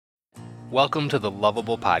Welcome to the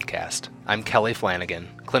Loveable Podcast. I'm Kelly Flanagan,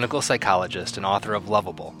 clinical psychologist and author of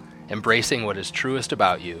Loveable, embracing what is truest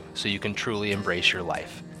about you so you can truly embrace your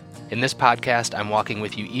life. In this podcast, I'm walking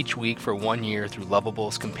with you each week for 1 year through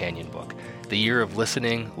Loveable's companion book, The Year of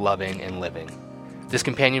Listening, Loving, and Living. This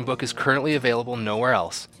companion book is currently available nowhere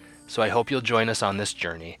else, so I hope you'll join us on this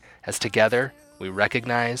journey as together we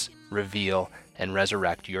recognize, reveal, and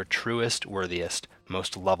resurrect your truest, worthiest,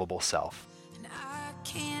 most lovable self.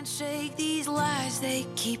 Can't shake these lies, they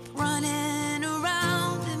keep running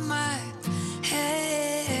around in my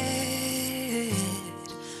head.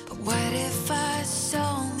 But what if I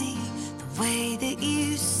saw me the way that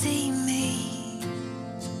you see me?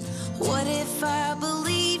 What if I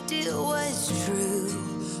believed it was true?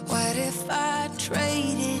 What if I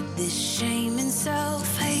traded this shame and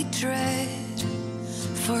self-hatred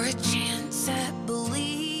for a chance at believing?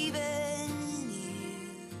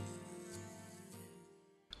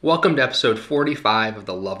 Welcome to episode 45 of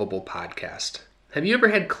the Loveable Podcast. Have you ever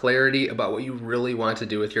had clarity about what you really want to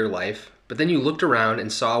do with your life, but then you looked around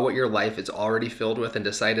and saw what your life is already filled with and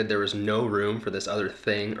decided there was no room for this other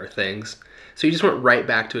thing or things? So you just went right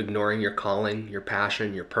back to ignoring your calling, your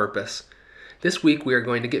passion, your purpose. This week we are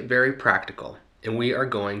going to get very practical, and we are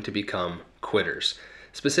going to become quitters.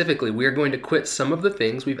 Specifically, we are going to quit some of the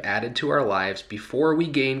things we've added to our lives before we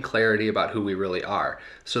gain clarity about who we really are,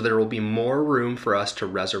 so there will be more room for us to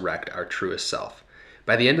resurrect our truest self.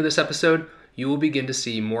 By the end of this episode, you will begin to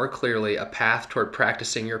see more clearly a path toward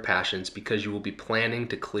practicing your passions because you will be planning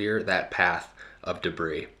to clear that path of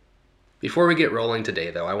debris. Before we get rolling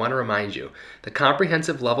today, though, I want to remind you, the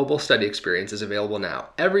comprehensive Loveable study experience is available now.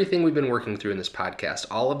 Everything we've been working through in this podcast,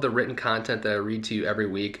 all of the written content that I read to you every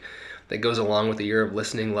week, that goes along with the year of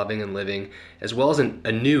listening, loving, and living, as well as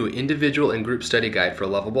a new individual and group study guide for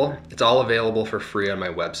Loveable. It's all available for free on my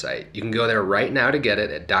website. You can go there right now to get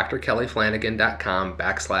it at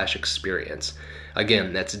drkellyflanagan.com/experience.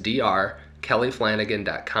 Again, that's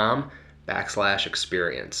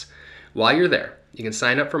drkellyflanagan.com/experience. While you're there, you can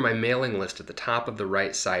sign up for my mailing list at the top of the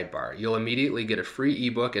right sidebar. You'll immediately get a free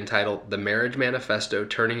ebook entitled The Marriage Manifesto,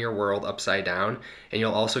 Turning Your World Upside Down, and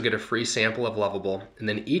you'll also get a free sample of Loveable. And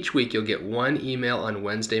then each week you'll get one email on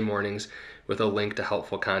Wednesday mornings with a link to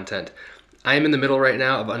helpful content. I am in the middle right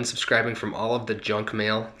now of unsubscribing from all of the junk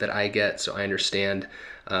mail that I get, so I understand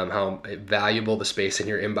how valuable the space in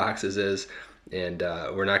your inboxes is. And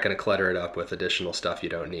we're not going to clutter it up with additional stuff you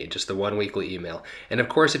don't need, just the one weekly email. And of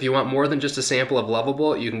course, if you want more than just a sample of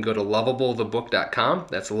Loveable, you can go to loveablethebook.com.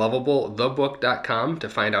 That's loveablethebook.com to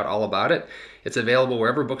find out all about it. It's available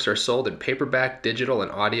wherever books are sold in paperback, digital,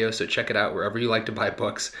 and audio, so check it out wherever you like to buy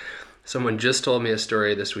books. Someone just told me a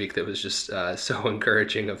story this week that was just so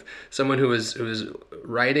encouraging of someone who was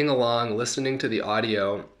riding along, listening to the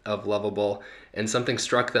audio of Loveable, and something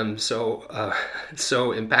struck them so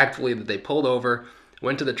impactfully that they pulled over,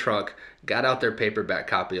 went to the trunk, got out their paperback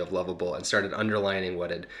copy of Loveable, and started underlining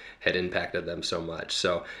what had impacted them so much.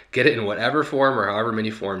 So get it in whatever form or however many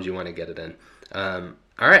forms you want to get it in. All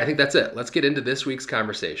right, I think that's it. Let's get into this week's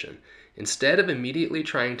conversation. Instead of immediately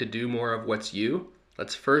trying to do more of what's you,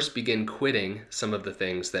 let's first begin quitting some of the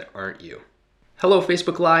things that aren't you. Hello,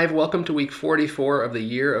 Facebook Live. Welcome to week 44 of the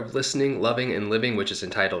Year of Listening, Loving, and Living, which is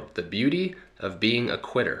entitled The Beauty of Being a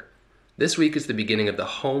Quitter. This week is the beginning of the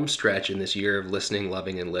home stretch in this year of listening,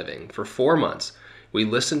 loving, and living. For 4 months, we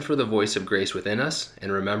listened for the voice of grace within us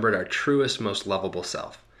and remembered our truest, most lovable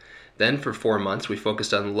self. Then for 4 months, we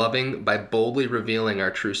focused on loving by boldly revealing our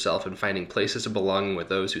true self and finding places of belonging with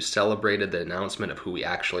those who celebrated the announcement of who we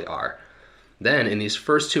actually are. Then, in these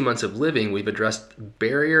first 2 months of living, we've addressed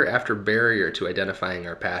barrier after barrier to identifying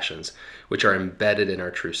our passions, which are embedded in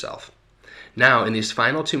our true self. Now, in these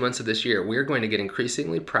final 2 months of this year, we're going to get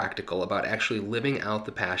increasingly practical about actually living out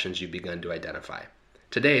the passions you've begun to identify.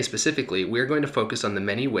 Today, specifically, we're going to focus on the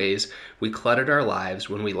many ways we cluttered our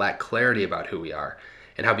lives when we lack clarity about who we are,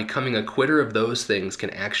 and how becoming a quitter of those things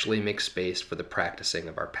can actually make space for the practicing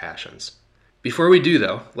of our passions. Before we do,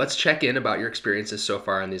 though, let's check in about your experiences so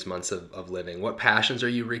far in these months of living. What passions are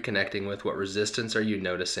you reconnecting with? What resistance are you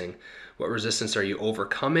noticing? What resistance are you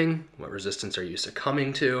overcoming? What resistance are you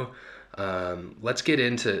succumbing to? Let's get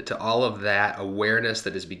into all of that awareness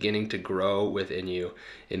that is beginning to grow within you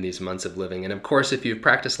in these months of living. And of course, if you've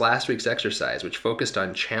practiced last week's exercise, which focused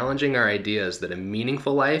on challenging our ideas that a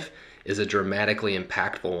meaningful life is a dramatically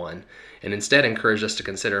impactful one, and instead encouraged us to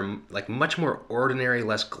consider like much more ordinary,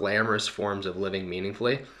 less glamorous forms of living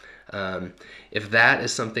meaningfully. If that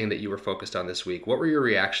is something that you were focused on this week, what were your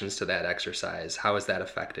reactions to that exercise? How has that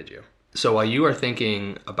affected you? So while you are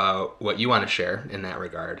thinking about what you want to share in that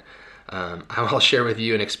regard, I'll share with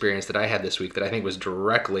you an experience that I had this week that I think was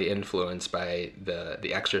directly influenced by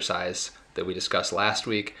the exercise that we discussed last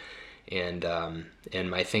week, and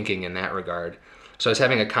my thinking in that regard. So I was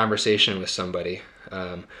having a conversation with somebody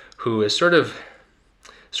who is sort of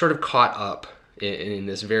caught up in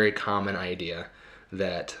this very common idea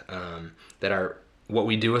that what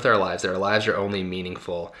we do with our lives, that our lives are only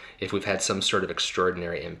meaningful if we've had some sort of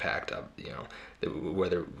extraordinary impact,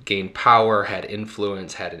 whether gained power, had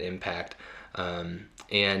influence, had an impact, and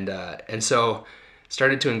so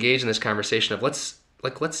started to engage in this conversation of let's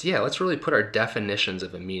really put our definitions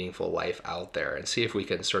of a meaningful life out there and see if we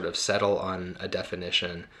can sort of settle on a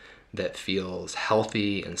definition that feels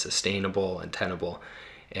healthy and sustainable and tenable.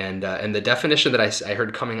 And the definition that I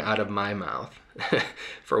heard coming out of my mouth,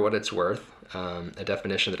 for what it's worth, a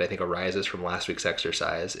definition that I think arises from last week's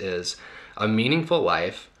exercise, is a meaningful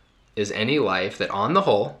life is any life that on the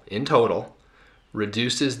whole, in total,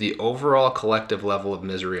 reduces the overall collective level of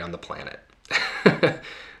misery on the planet. Let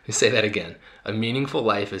me say that again. A meaningful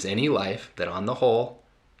life is any life that on the whole,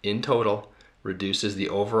 in total, reduces the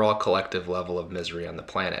overall collective level of misery on the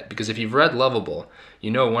planet. Because if you've read Loveable,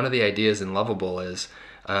 you know one of the ideas in Loveable is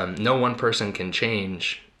no one person can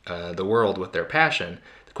change the world with their passion.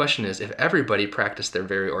 The question is, if everybody practiced their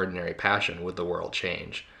very ordinary passion, would the world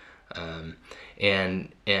change? And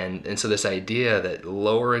so this idea that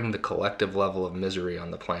lowering the collective level of misery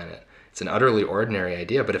on the planet, it's an utterly ordinary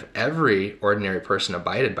idea, but if every ordinary person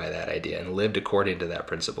abided by that idea and lived according to that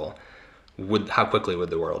principle, how quickly would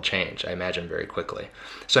the world change? I imagine very quickly.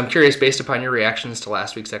 So I'm curious, based upon your reactions to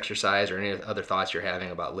last week's exercise or any other thoughts you're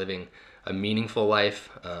having about living a meaningful life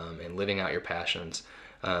and living out your passions,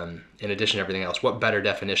 in addition to everything else, what better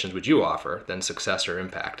definitions would you offer than success or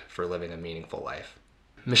impact for living a meaningful life?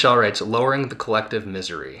 Michelle writes, lowering the collective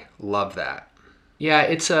misery. Love that.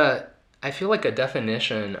 Yeah, I feel like a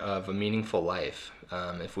definition of a meaningful life.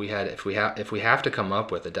 If we have to come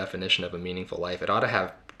up with a definition of a meaningful life, it ought to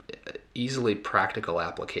have easily practical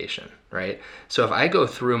application, right? So if I go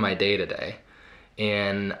through my day-to-day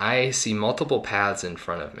and I see multiple paths in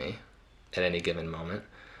front of me at any given moment,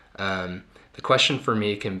 the question for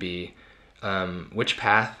me can be, which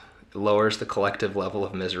path lowers the collective level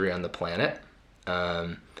of misery on the planet?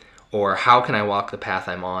 Or how can I walk the path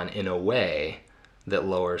I'm on in a way that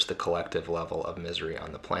lowers the collective level of misery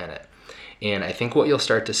on the planet? And I think what you'll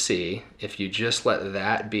start to see, if you just let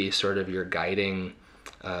that be sort of your guiding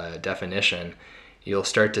definition, you'll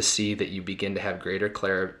start to see that you begin to have greater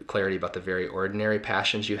clarity about the very ordinary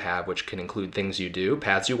passions you have, which can include things you do,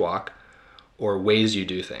 paths you walk, or ways you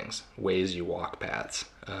do things, ways you walk paths.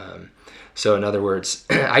 So in other words,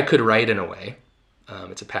 I could write in a way,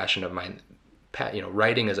 it's a passion of mine,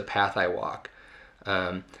 writing is a path I walk.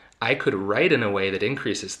 I could write in a way that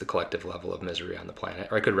increases the collective level of misery on the planet,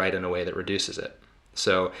 or I could write in a way that reduces it.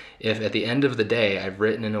 So if at the end of the day I've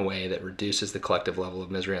written in a way that reduces the collective level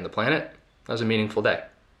of misery on the planet, that was a meaningful day.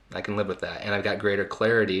 I can live with that. And I've got greater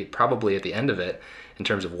clarity probably at the end of it in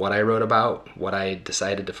terms of what I wrote about, what I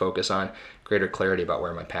decided to focus on, greater clarity about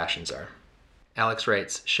where my passions are. Alex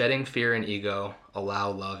writes, shedding fear and ego,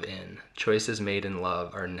 allow love in. Choices made in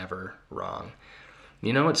love are never wrong.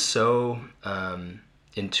 You know what's so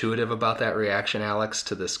intuitive about that reaction, Alex,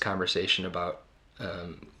 to this conversation about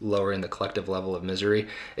lowering the collective level of misery,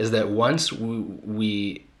 is that once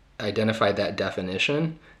we identified that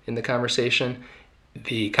definition in the conversation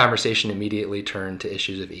immediately turned to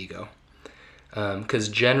issues of ego. Because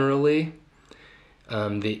generally,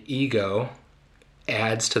 the ego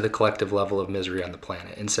adds to the collective level of misery on the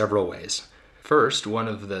planet in several ways. First, one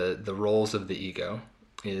of the roles of the ego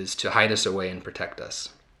is to hide us away and protect us,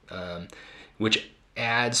 which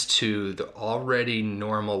adds to the already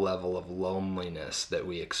normal level of loneliness that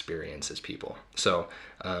we experience as people. So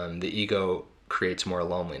the ego creates more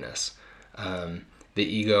loneliness. The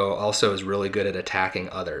ego also is really good at attacking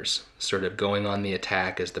others. Sort of going on the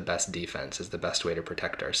attack is the best defense, is the best way to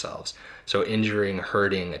protect ourselves. So injuring,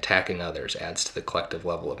 hurting, attacking others adds to the collective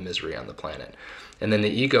level of misery on the planet. And then the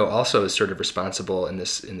ego also is sort of responsible in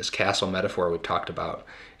this castle metaphor we've talked about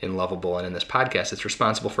in Loveable and in this podcast. It's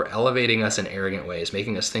responsible for elevating us in arrogant ways,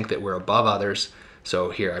 making us think that we're above others.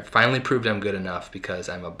 So here, I've finally proved I'm good enough because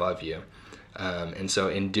I'm above you. And so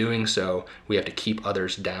in doing so, we have to keep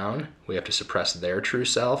others down. We have to suppress their true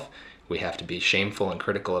self. We have to be shameful and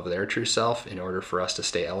critical of their true self in order for us to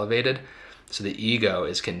stay elevated. So the ego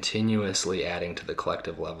is continuously adding to the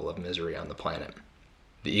collective level of misery on the planet.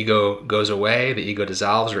 The ego goes away, the ego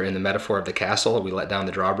dissolves, or in the metaphor of the castle, we let down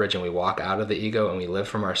the drawbridge and we walk out of the ego and we live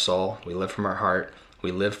from our soul, we live from our heart,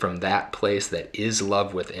 we live from that place that is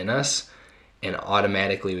love within us. and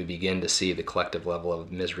automatically we begin to see the collective level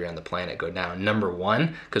of misery on the planet go down. Number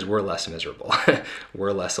one, because we're less miserable.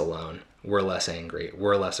 We're less alone. We're less angry.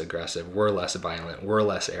 We're less aggressive. We're less violent. We're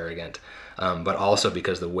less arrogant. But also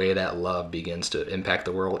because the way that love begins to impact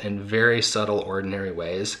the world in very subtle, ordinary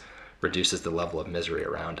ways reduces the level of misery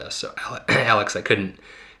around us. So Alex, I couldn't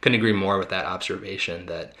agree more with that observation,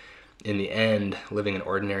 that in the end, living an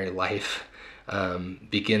ordinary life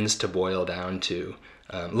begins to boil down to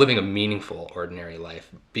living a meaningful, ordinary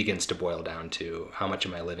life begins to boil down to how much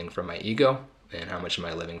am I living from my ego and how much am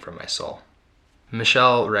I living from my soul.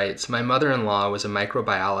 Michelle writes, my mother-in-law was a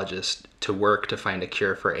microbiologist to work to find a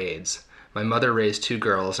cure for AIDS. My mother raised 2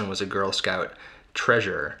 girls and was a Girl Scout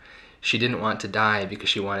treasurer. She didn't want to die because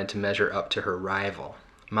she wanted to measure up to her rival.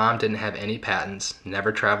 Mom didn't have any patents,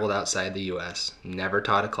 never traveled outside the U.S., never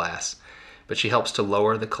taught a class, but she helps to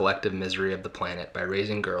lower the collective misery of the planet by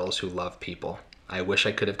raising girls who love people. I wish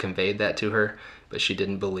I could have conveyed that to her, but she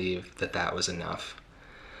didn't believe that that was enough.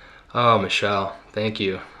 Oh, Michelle, thank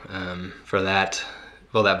you for that.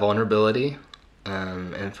 Well, that vulnerability,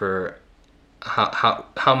 and for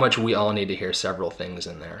how much we all need to hear several things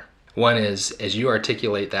in there. One is, as you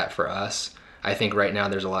articulate that for us, I think right now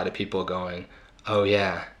there's a lot of people going, oh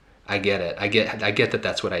yeah, I get it. I get that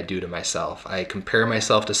that's what I do to myself. I compare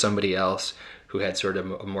myself to somebody else who had sort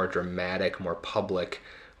of a more dramatic, more public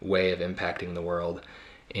way of impacting the world,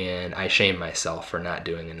 and I shame myself for not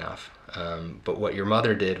doing enough. But what your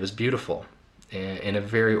mother did was beautiful in a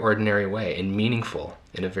very ordinary way, and meaningful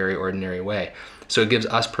in a very ordinary way. So it gives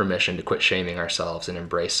us permission to quit shaming ourselves and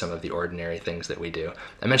embrace some of the ordinary things that we do.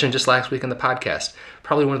 I mentioned just last week on the podcast,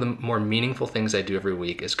 probably one of the more meaningful things I do every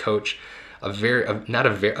week is coach a very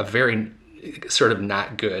sort of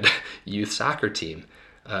not good youth soccer team.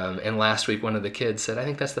 And last week, one of the kids said, I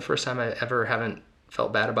think that's the first time I ever haven't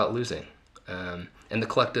felt bad about losing. And the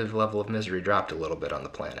collective level of misery dropped a little bit on the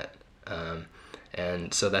planet.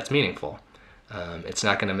 And so that's meaningful. It's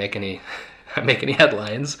not going to make any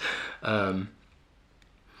headlines. And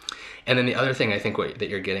then the other thing I think that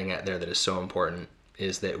you're getting at there that is so important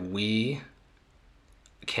is that we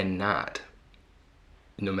cannot,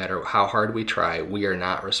 no matter how hard we try, we are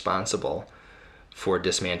not responsible for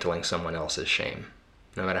dismantling someone else's shame.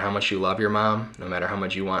 No matter how much you love your mom, no matter how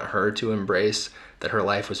much you want her to embrace that her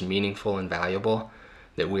life was meaningful and valuable,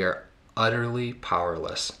 that we are utterly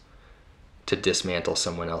powerless to dismantle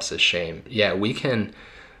someone else's shame. Yeah, we can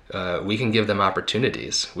give them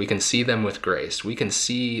opportunities. We can see them with grace. We can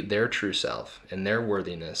see their true self and their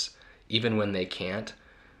worthiness, even when they can't.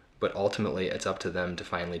 But ultimately, it's up to them to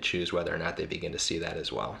finally choose whether or not they begin to see that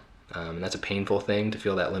as well. And that's a painful thing, to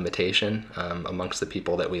feel that limitation amongst the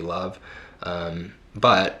people that we love.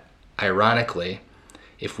 But ironically,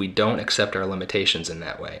 if we don't accept our limitations in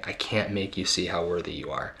that way, I can't make you see how worthy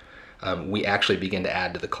you are. We actually begin to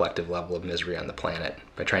add to the collective level of misery on the planet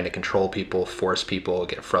by trying to control people, force people,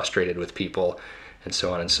 get frustrated with people, and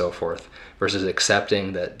so on and so forth, versus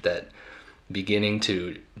accepting that beginning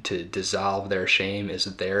to dissolve their shame is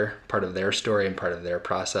their part of their story and part of their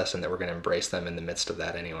process, and that we're going to embrace them in the midst of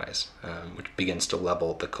that anyways, which begins to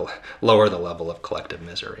lower the level of collective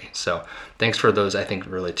misery. So thanks for those, I think,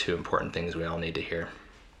 really 2 important things we all need to hear.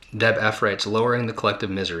 Deb F. writes, lowering the collective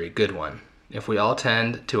misery, good one. If we all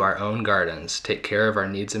tend to our own gardens, take care of our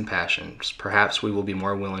needs and passions, perhaps we will be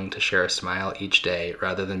more willing to share a smile each day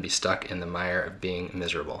rather than be stuck in the mire of being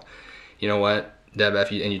miserable. You know what, Deb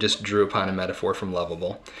F., and you just drew upon a metaphor from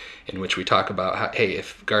Loveable, in which we talk about how, hey,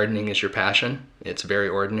 if gardening is your passion, it's very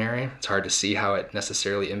ordinary. It's hard to see how it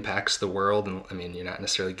necessarily impacts the world. And I mean, you're not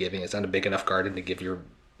necessarily giving, it's not a big enough garden to give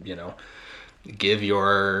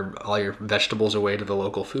all your vegetables away to the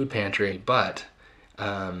local food pantry. But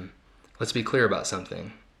let's be clear about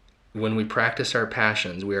something. When we practice our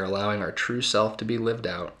passions, we are allowing our true self to be lived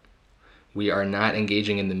out. We are not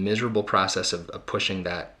engaging in the miserable process of pushing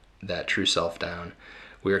that true self down.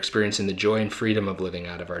 We are experiencing the joy and freedom of living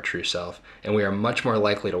out of our true self, and we are much more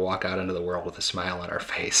likely to walk out into the world with a smile on our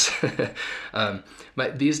face.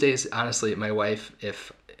 These days, honestly, my wife,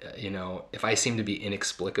 if I seem to be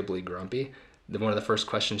inexplicably grumpy, one of the first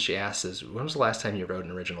questions she asks is, when was the last time you wrote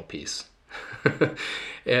an original piece?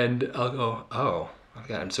 And I'll go, oh,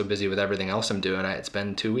 God, I'm so busy with everything else I'm doing. It's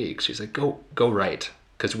been 2 weeks. She's like, go write,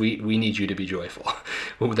 because we need you to be joyful.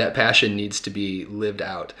 That passion needs to be lived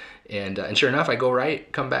out. And sure enough, I go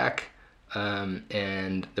write, come back,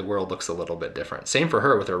 and the world looks a little bit different. Same for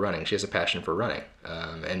her with her running. She has a passion for running,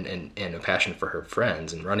 and a passion for her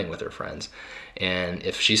friends and running with her friends. And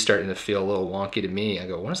if she's starting to feel a little wonky to me, I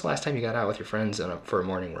go, when was the last time you got out with your friends for a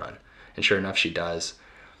morning run? And sure enough, she does.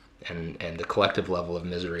 and the collective level of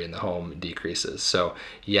misery in the home decreases. So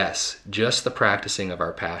yes, just the practicing of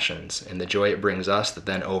our passions and the joy it brings us that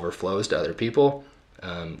then overflows to other people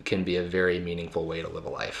can be a very meaningful way to live a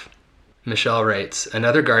life. Michelle writes,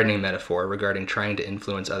 another gardening metaphor regarding trying to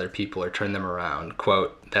influence other people or turn them around,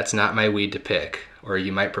 quote, that's not my weed to pick, or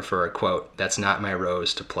you might prefer, quote, that's not my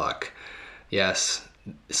rose to pluck. Yes,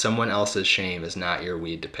 someone else's shame is not your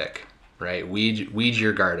weed to pick, right? Weed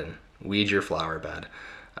your garden, weed your flower bed.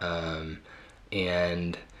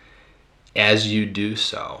 And as you do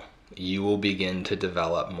so, you will begin to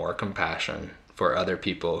develop more compassion for other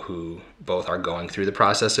people who both are going through the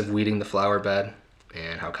process of weeding the flower bed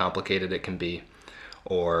and how complicated it can be,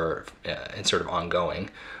 or and sort of ongoing,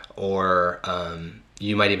 or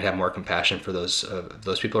you might even have more compassion for those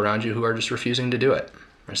people around you who are just refusing to do it.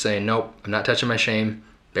 They're saying, nope, I'm not touching my shame,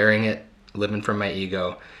 bearing it, living from my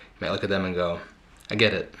ego. You might look at them and go, I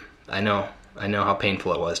get it. I know how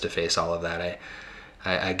painful it was to face all of that.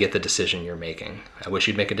 I get the decision you're making. I wish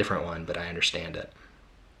you'd make a different one, but I understand it.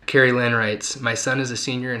 Carrie Lynn writes, my son is a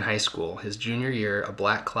senior in high school. His junior year, a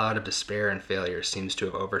black cloud of despair and failure seems to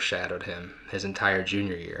have overshadowed him. His entire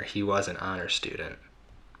junior year, he was an honor student.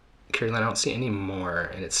 Carrie Lynn, I don't see any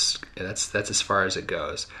more, and that's as far as it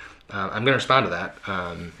goes. I'm going to respond to that,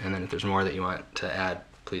 and then if there's more that you want to add,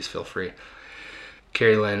 please feel free.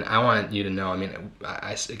 Carrie Lynn, I want you to know,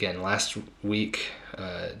 again, last week,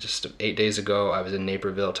 just 8 days ago, I was in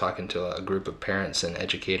Naperville talking to a group of parents and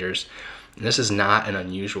educators. And this is not an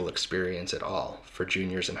unusual experience at all for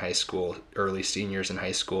juniors in high school, early seniors in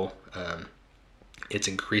high school. It's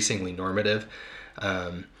increasingly normative.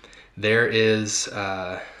 There is,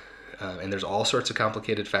 and there's all sorts of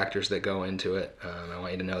complicated factors that go into it. I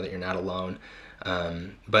want you to know that you're not alone.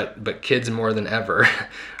 But kids more than ever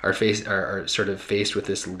are sort of faced with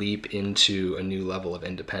this leap into a new level of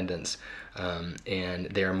independence. And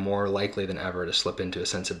they are more likely than ever to slip into a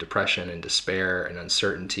sense of depression and despair and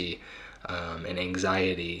uncertainty and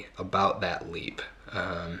anxiety about that leap.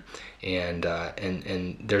 And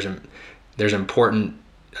there's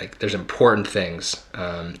important things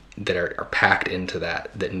that are packed into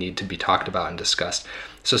that need to be talked about and discussed.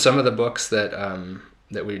 So some of the books that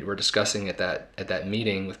we were discussing at that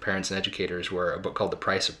meeting with parents and educators were a book called The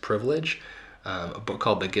Price of Privilege, a book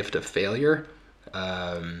called The Gift of Failure,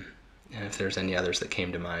 and if there's any others that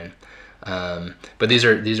came to mind. But these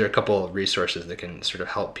are a couple of resources that can sort of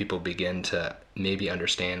help people begin to maybe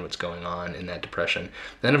understand what's going on in that depression.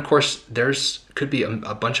 Then, of course, could be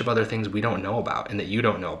a bunch of other things we don't know about and that you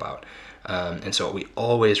don't know about. And so we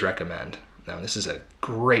always recommend, now this is a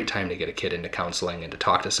great time to get a kid into counseling and to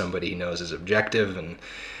talk to somebody he knows is objective and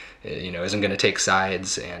isn't going to take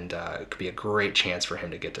sides, and it could be a great chance for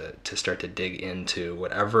him to get to start to dig into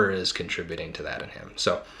whatever is contributing to that in him.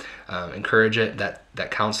 So encourage it.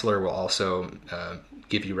 That counselor will also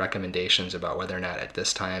give you recommendations about whether or not at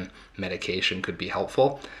this time medication could be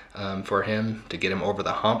helpful for him to get him over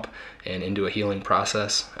the hump and into a healing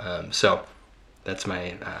process. So that's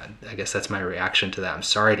that's my reaction to that. I'm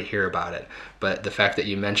sorry to hear about it, but the fact that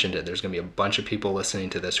you mentioned it, there's going to be a bunch of people listening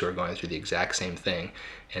to this who are going through the exact same thing,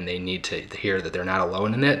 and they need to hear that they're not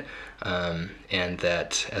alone in it, and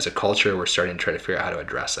that as a culture, we're starting to try to figure out how to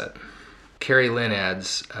address it. Carrie Lynn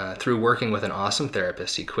adds, through working with an awesome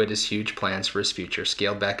therapist, he quit his huge plans for his future,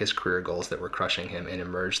 scaled back his career goals that were crushing him, and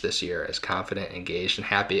emerged this year as confident, engaged, and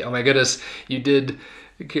happy. Oh my goodness, you did,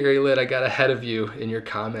 Carrie Lynn, I got ahead of you in your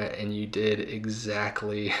comment, and you did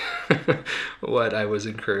exactly what I was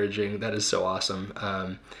encouraging. That is so awesome.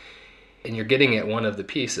 And you're getting at one of the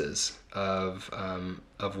pieces of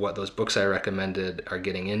what those books I recommended are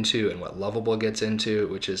getting into and what Loveable gets into,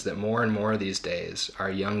 which is that more and more these days,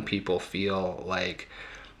 our young people feel like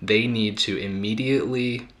they need to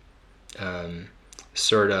immediately have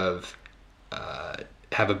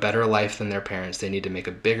a better life than their parents. They need to make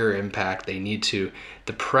a bigger impact. The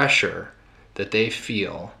pressure that they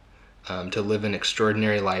feel to live an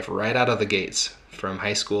extraordinary life right out of the gates from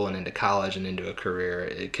high school and into college and into a career,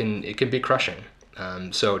 it can be crushing.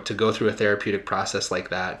 So to go through a therapeutic process like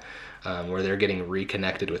that, where they're getting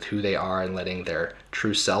reconnected with who they are and letting their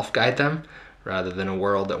true self guide them, rather than a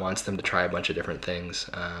world that wants them to try a bunch of different things,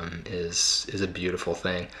 is a beautiful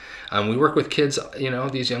thing. We work with kids,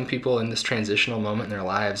 these young people in this transitional moment in their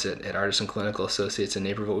lives at Artisan Clinical Associates in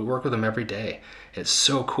Naperville. We work with them every day. It's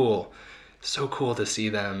so cool to see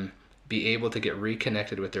them be able to get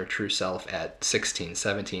reconnected with their true self at 16,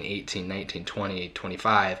 17, 18, 19, 20,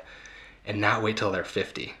 25, and not wait till they're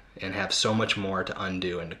 50 and have so much more to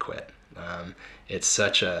undo and to quit. It's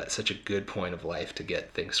such a good point of life to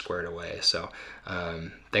get things squared away. So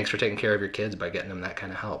thanks for taking care of your kids by getting them that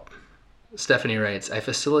kind of help. Stephanie writes, I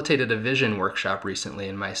facilitated a vision workshop recently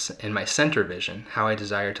in my center vision. How I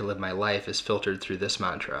desire to live my life is filtered through this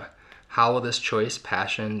mantra. How will this choice,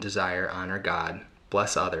 passion, desire honor God,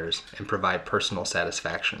 bless others, and provide personal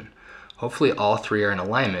satisfaction? Hopefully all three are in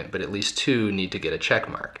alignment, but at least two need to get a check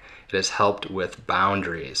mark. It has helped with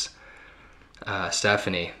boundaries.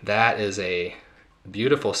 Stephanie, that is a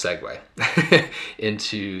beautiful segue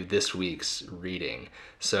into this week's reading.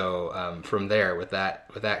 So from there, with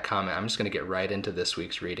that comment, I'm just going to get right into this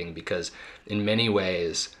week's reading, because in many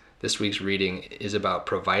ways, this week's reading is about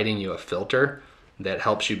providing you a filter that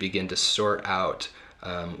helps you begin to sort out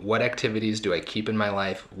what activities do I keep in my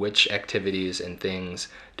life, which activities and things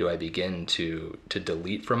do I begin to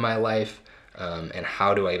delete from my life, and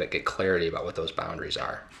how do I get clarity about what those boundaries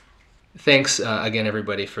are. Thanks again,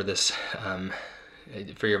 everybody, for this.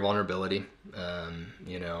 For your vulnerability,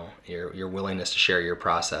 your willingness to share your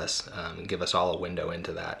process, and give us all a window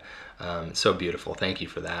into that. It's so beautiful. Thank you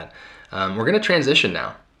for that. We're going to transition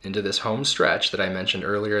now into this home stretch that I mentioned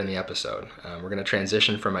earlier in the episode. We're going to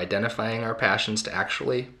transition from identifying our passions to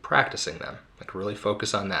actually practicing them, like really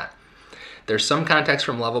focus on that. There's some context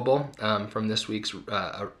from Loveable from this week's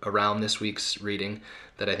around this week's reading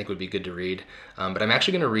that I think would be good to read, but I'm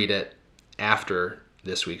actually going to read it after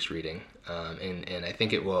this week's reading, and I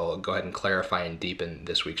think it will go ahead and clarify and deepen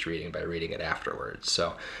this week's reading by reading it afterwards.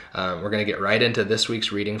 So we're going to get right into this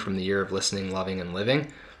week's reading from the Year of Listening, Loving, and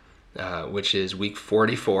Living, which is week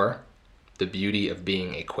 44, The Beauty of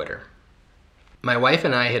Being a Quitter. My wife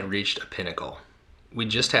and I had reached a pinnacle. We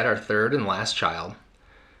just had our third and last child.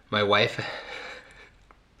 My wife,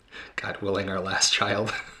 God willing, our last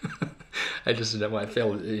child. I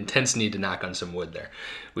feel an intense need to knock on some wood there.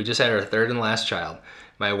 We just had our third and last child.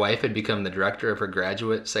 My wife had become the director of her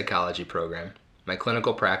graduate psychology program. My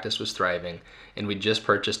clinical practice was thriving, and we'd just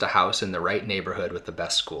purchased a house in the right neighborhood with the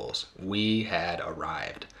best schools. We had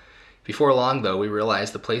arrived. Before long, though, we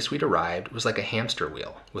realized the place we'd arrived was like a hamster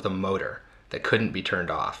wheel with a motor that couldn't be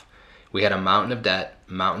turned off. We had a mountain of debt,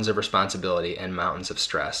 mountains of responsibility, and mountains of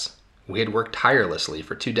stress. We had worked tirelessly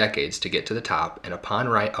for 2 decades to get to the top, and upon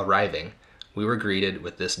arriving, we were greeted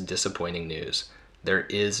with this disappointing news. There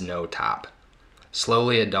is no top.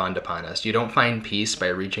 Slowly it dawned upon us, you don't find peace by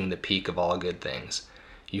reaching the peak of all good things.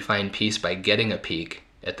 You find peace by getting a peek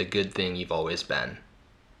at the good thing you've always been.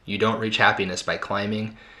 You don't reach happiness by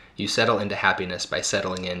climbing. You settle into happiness by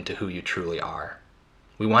settling into who you truly are.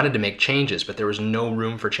 We wanted to make changes, but there was no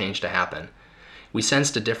room for change to happen. We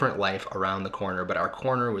sensed a different life around the corner, but our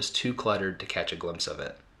corner was too cluttered to catch a glimpse of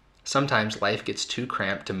it. Sometimes life gets too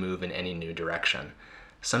cramped to move in any new direction.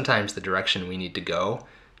 Sometimes the direction we need to go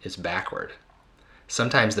is backward.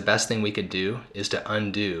 Sometimes the best thing we could do is to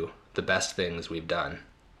undo the best things we've done.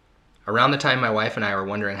 Around the time my wife and I were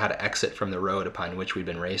wondering how to exit from the road upon which we'd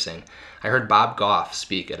been racing, I heard Bob Goff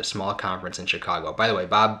speak at a small conference in Chicago. By the way,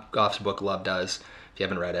 Bob Goff's book, Love Does, if you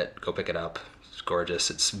haven't read it, go pick it up. It's gorgeous.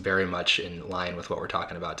 It's very much in line with what we're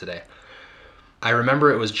talking about today. I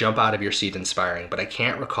remember it was jump out of your seat inspiring, but I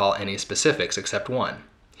can't recall any specifics except one.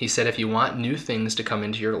 He said if you want new things to come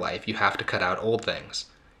into your life, you have to cut out old things.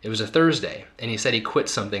 It was a Thursday, and he said he quit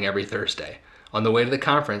something every Thursday. On the way to the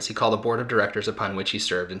conference, he called a board of directors upon which he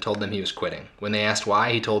served and told them he was quitting. When they asked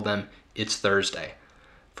why, he told them, it's Thursday.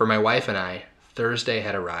 For my wife and I, Thursday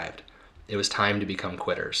had arrived. It was time to become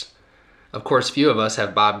quitters. Of course, few of us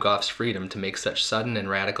have Bob Goff's freedom to make such sudden and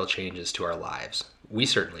radical changes to our lives. We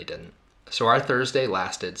certainly didn't. So our Thursday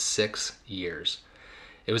lasted 6 years.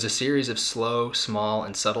 It was a series of slow, small,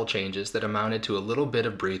 and subtle changes that amounted to a little bit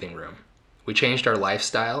of breathing room. We changed our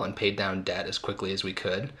lifestyle and paid down debt as quickly as we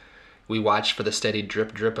could. We watched for the steady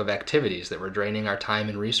drip of activities that were draining our time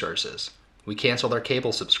and resources. We canceled our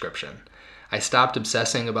cable subscription. I stopped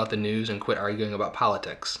obsessing about the news and quit arguing about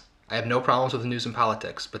politics. I have no problems with news and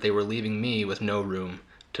politics, but they were leaving me with no room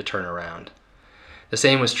to turn around. The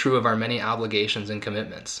same was true of our many obligations and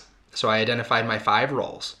commitments. So I identified my 5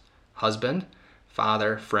 roles: husband,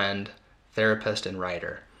 father, friend, therapist, and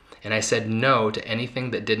writer. And I said no to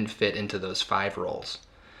anything that didn't fit into those 5 roles.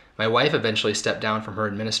 My wife eventually stepped down from her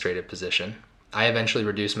administrative position. I eventually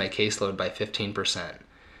reduced my caseload by 15%.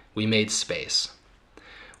 We made space.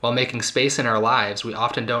 While making space in our lives, we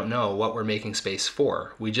often don't know what we're making space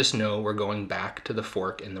for. We just know we're going back to the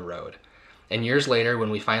fork in the road. And years later,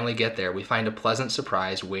 when we finally get there, we find a pleasant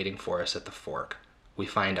surprise waiting for us at the fork. We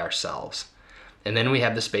find ourselves. And then we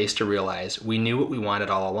have the space to realize we knew what we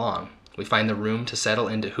wanted all along. We find the room to settle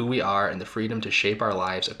into who we are and the freedom to shape our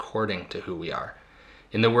lives according to who we are.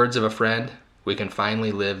 In the words of a friend, we can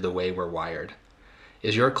finally live the way we're wired.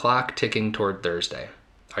 Is your clock ticking toward Thursday?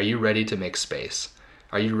 Are you ready to make space?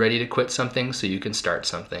 Are you ready to quit something so you can start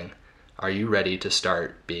something? Are you ready to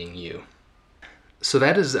start being you? So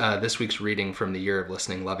that is this week's reading from the Year of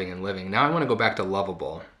Listening, Loving, and Living. Now I want to go back to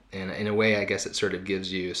Loveable. And in a way, I guess it sort of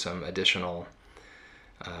gives you some additional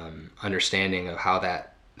understanding of how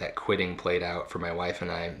that quitting played out for my wife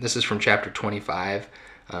and I. This is from chapter 25,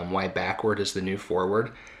 Why Backward is the New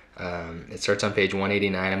Forward. It starts on page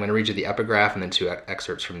 189. I'm going to read you the epigraph and then two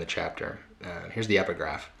excerpts from the chapter. Here's the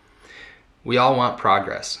epigraph. We all want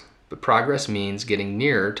progress, but progress means getting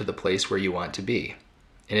nearer to the place where you want to be.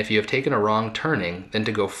 And if you have taken a wrong turning, then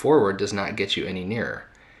to go forward does not get you any nearer.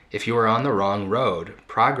 If you are on the wrong road,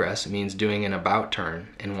 progress means doing an about turn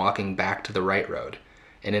and walking back to the right road.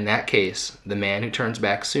 And in that case, the man who turns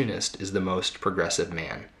back soonest is the most progressive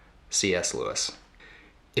man. C.S. Lewis.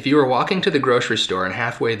 If you were walking to the grocery store and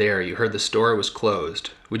halfway there you heard the store was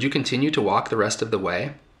closed, would you continue to walk the rest of the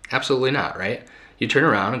way? Absolutely not, right? You turn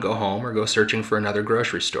around and go home or go searching for another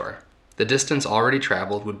grocery store. The distance already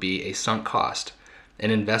traveled would be a sunk cost,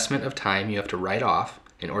 an investment of time you have to write off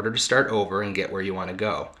in order to start over and get where you want to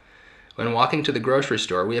go. When walking to the grocery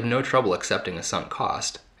store, we have no trouble accepting a sunk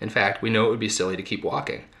cost. In fact, we know it would be silly to keep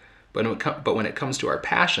walking. But when it comes to our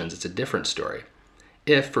passions, it's a different story.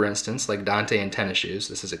 If, for instance, like Dante in tennis shoes,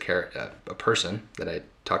 this is a person that I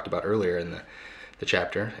talked about earlier in the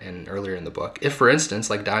chapter and earlier in the book. If, for instance,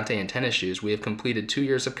 like Dante in tennis shoes, we have completed 2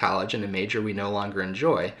 years of college in a major we no longer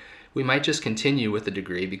enjoy, we might just continue with the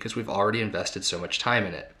degree because we've already invested so much time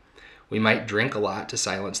in it. We might drink a lot to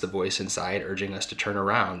silence the voice inside urging us to turn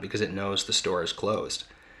around because it knows the store is closed.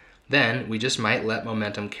 Then we just might let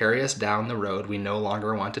momentum carry us down the road we no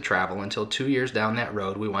longer want to travel until 2 years down that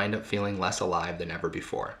road we wind up feeling less alive than ever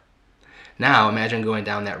before. Now imagine going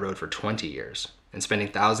down that road for 20 years and spending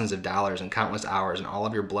thousands of dollars and countless hours and all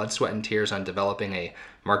of your blood, sweat, and tears on developing a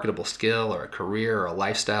marketable skill or a career or a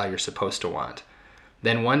lifestyle you're supposed to want.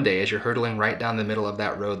 Then one day, as you're hurtling right down the middle of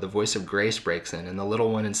that road, the voice of grace breaks in and the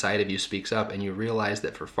little one inside of you speaks up and you realize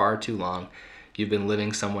that for far too long, you've been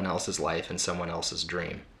living someone else's life and someone else's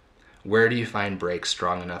dream. Where do you find brakes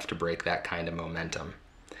strong enough to break that kind of momentum?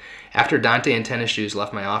 After Dante in tennis shoes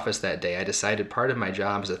left my office that day, I decided part of my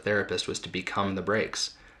job as a therapist was to become the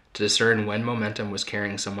brakes, to discern when momentum was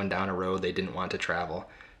carrying someone down a road they didn't want to travel,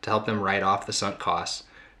 to help them write off the sunk costs,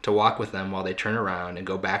 to walk with them while they turn around and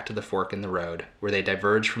go back to the fork in the road where they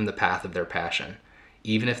diverge from the path of their passion,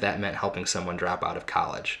 even if that meant helping someone drop out of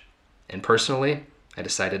college. And personally, I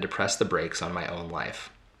decided to press the brakes on my own life.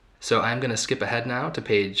 So I'm going to skip ahead now to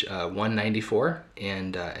page 194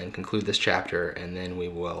 and conclude this chapter, and then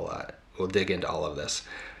we'll dig into all of this.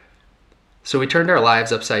 So we turned our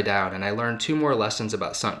lives upside down, and I learned 2 more lessons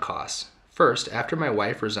about sunk costs. First, after my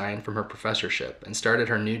wife resigned from her professorship and started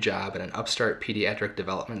her new job at an upstart pediatric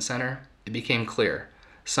development center, it became clear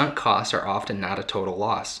sunk costs are often not a total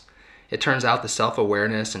loss. It turns out the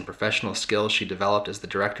self-awareness and professional skills she developed as the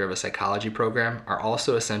director of a psychology program are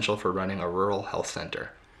also essential for running a rural health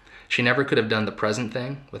center. She never could have done the present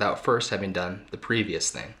thing without first having done the previous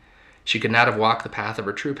thing. She could not have walked the path of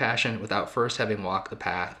her true passion without first having walked the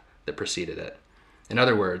path that preceded it. In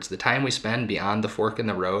other words, the time we spend beyond the fork in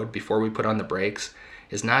the road before we put on the brakes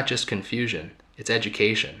is not just confusion, it's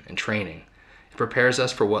education and training. It prepares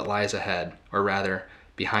us for what lies ahead, or rather,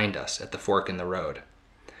 behind us at the fork in the road.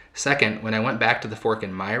 Second, when I went back to the fork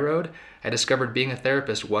in my road, I discovered being a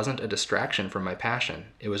therapist wasn't a distraction from my passion.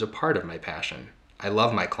 It was a part of my passion. I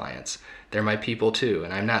love my clients. They're my people too,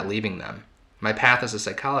 and I'm not leaving them. My path as a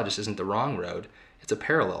psychologist isn't the wrong road, it's a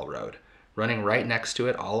parallel road. Running right next to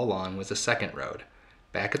it all along was a second road.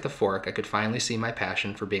 Back at the fork, I could finally see my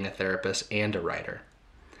passion for being a therapist and a writer.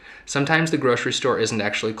 Sometimes the grocery store isn't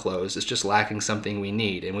actually closed, it's just lacking something we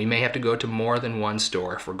need, and we may have to go to more than one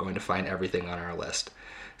store if we're going to find everything on our list.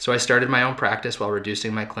 So I started my own practice while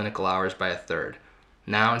reducing my clinical hours by a third.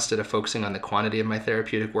 Now, instead of focusing on the quantity of my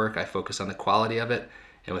therapeutic work, I focus on the quality of it,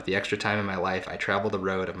 and with the extra time in my life, I travel the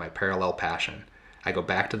road of my parallel passion. I go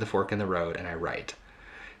back to the fork in the road and I write.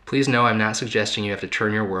 Please know I'm not suggesting you have to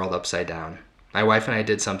turn your world upside down. My wife and I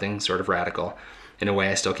did something sort of radical. In a way,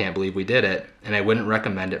 I still can't believe we did it, and I wouldn't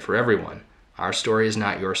recommend it for everyone. Our story is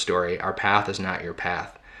not your story. Our path is not your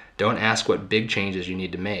path. Don't ask what big changes you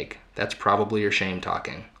need to make. That's probably your shame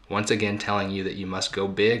talking, once again telling you that you must go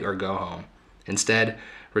big or go home. Instead,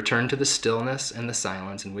 return to the stillness and the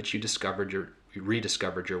silence in which you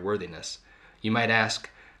rediscovered your worthiness. You might ask,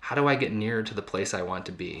 how do I get nearer to the place I want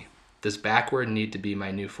to be? Does backward need to be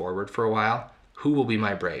my new forward for a while? Who will be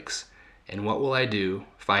my brakes? And what will I do,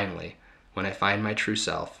 finally, when I find my true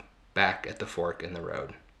self back at the fork in the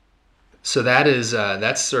road? So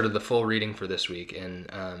that's sort of the full reading for this week.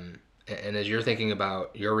 And and as you're thinking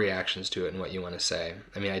about your reactions to it and what you want to say,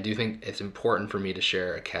 I mean, I do think it's important for me to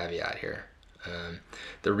share a caveat here.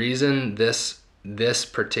 The reason this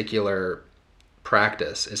particular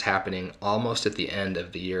practice is happening almost at the end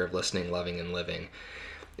of the year of listening, loving, and living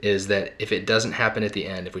is that if it doesn't happen at the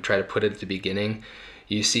end, if we try to put it at the beginning,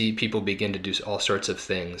 you see people begin to do all sorts of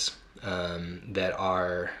things that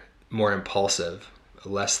are more impulsive,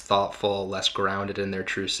 less thoughtful, less grounded in their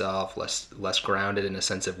true self, less grounded in a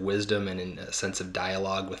sense of wisdom and in a sense of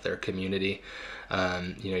dialogue with their community.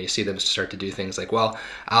 You see them start to do things like, well,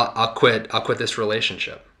 I'll quit this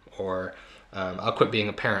relationship, or I'll quit being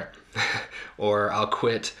a parent, or I'll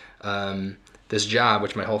quit this job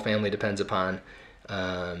which my whole family depends upon,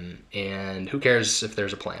 and who cares if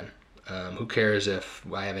there's a plan? Who cares if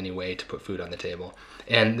I have any way to put food on the table?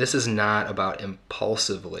 And this is not about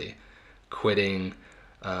impulsively quitting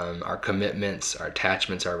our commitments, our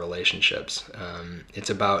attachments, our relationships. It's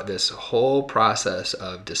about this whole process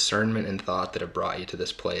of discernment and thought that have brought you to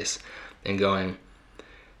this place, and going,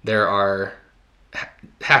 there are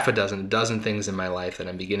half a dozen things in my life that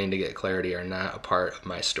I'm beginning to get clarity are not a part of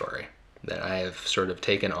my story, that I have sort of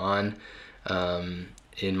taken on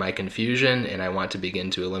in my confusion, and I want to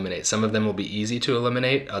begin to eliminate. Some of them will be easy to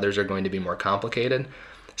eliminate. Others are going to be more complicated.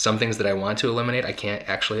 Some things that I want to eliminate, I can't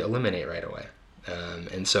actually eliminate right away.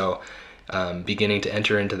 And so beginning to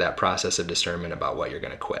enter into that process of discernment about what you're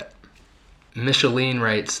going to quit. Micheline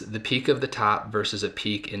writes, the peak of the top versus a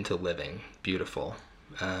peak into living. Beautiful.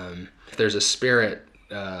 If there's a spirit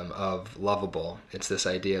of Loveable, it's this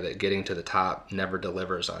idea that getting to the top never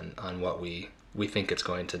delivers on what we think it's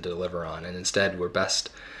going to deliver on, and instead we're best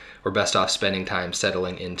off spending time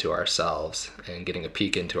settling into ourselves and getting a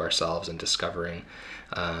peek into ourselves and discovering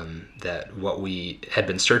that what we had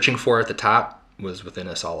been searching for at the top was within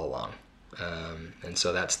us all along. And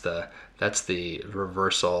so that's the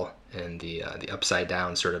reversal and the upside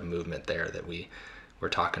down sort of movement there that we're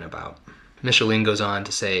talking about. Micheline goes on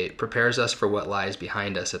to say, prepares us for what lies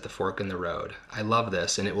behind us at the fork in the road. I love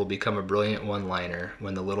this, and it will become a brilliant one-liner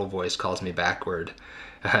when the little voice calls me backward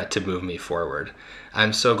to move me forward.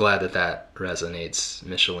 I'm so glad that resonates,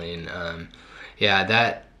 Micheline.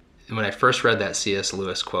 When I first read that C.S.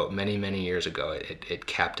 Lewis quote many, many years ago, it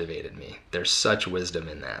captivated me. There's such wisdom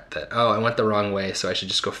in that, I went the wrong way, so I should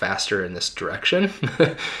just go faster in this direction,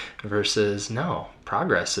 versus, no,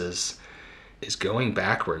 progress is going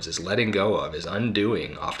backwards, is letting go of, is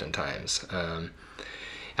undoing oftentimes.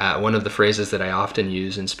 One of the phrases that I often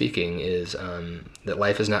use in speaking is that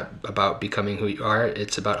life is not about becoming who you are,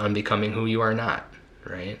 it's about unbecoming who you are not,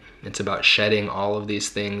 right? It's about shedding all of these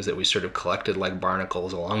things that we sort of collected like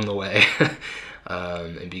barnacles along the way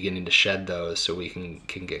and beginning to shed those so we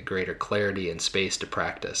can get greater clarity and space to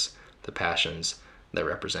practice the passions that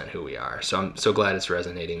represent who we are. So I'm so glad it's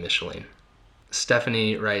resonating, Micheline.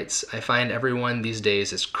 Stephanie writes, I find everyone these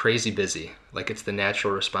days is crazy busy, like it's the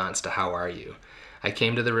natural response to how are you. I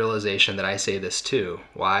came to the realization that I say this too.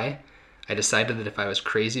 Why? I decided that if I was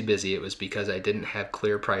crazy busy, it was because I didn't have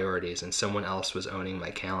clear priorities and someone else was owning my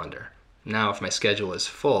calendar. Now, if my schedule is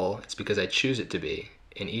full, it's because I choose it to be,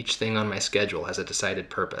 and each thing on my schedule has a decided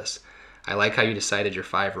purpose. I like how you decided your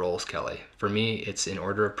 5 roles, Kelly. For me, it's in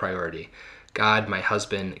order of priority. God, my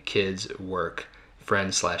husband, kids, work,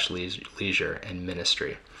 friends/leisure, and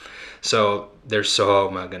ministry. So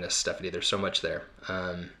my goodness, Stephanie, there's so much there.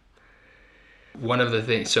 One of the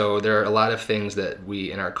things, so there are a lot of things that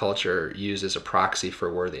we in our culture use as a proxy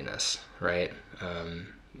for worthiness, right?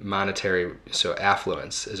 Monetary, so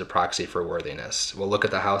affluence is a proxy for worthiness. Well, look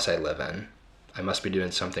at the house I live in. I must be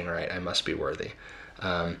doing something right. I must be worthy.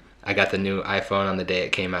 I got the new iPhone on the day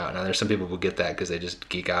it came out. Now, there's some people who get that because they just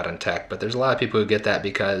geek out on tech, but there's a lot of people who get that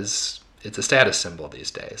because it's a status symbol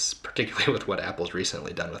these days, particularly with what Apple's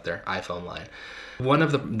recently done with their iPhone line. One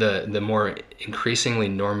of the more increasingly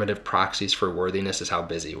normative proxies for worthiness is how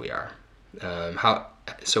busy we are.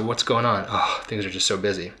 So what's going on? Oh, things are just so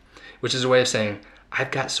busy, which is a way of saying,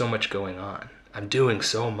 I've got so much going on. I'm doing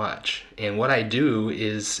so much. And what I do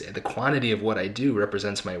is, the quantity of what I do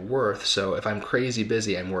represents my worth. So if I'm crazy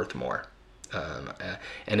busy, I'm worth more.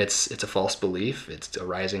 And it's a false belief. It's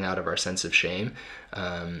arising out of our sense of shame,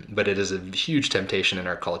 but it is a huge temptation in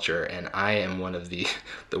our culture. And I am one of the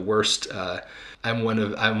worst. I'm one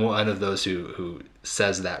of those who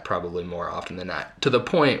says that probably more often than not. To the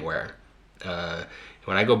point where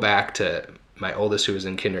when I go back to my oldest, who was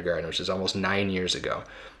in kindergarten, which is almost 9 years ago,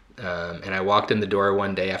 and I walked in the door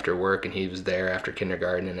one day after work, and he was there after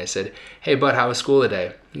kindergarten, and I said, "Hey, bud, how was school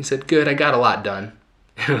today?" He said, "Good. I got a lot done."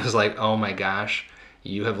 And it was like, oh my gosh,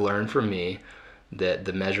 you have learned from me that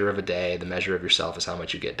the measure of a day, the measure of yourself is how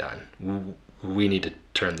much you get done. we need to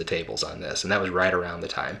turn the tables on this. And that was right around the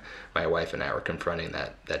time my wife and I were confronting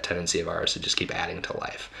that tendency of ours to just keep adding to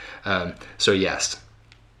life. So yes,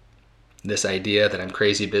 this idea that I'm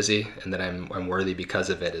crazy busy and that I'm worthy because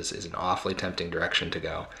of it is an awfully tempting direction to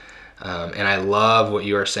go. And I love what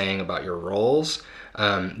you are saying about your roles.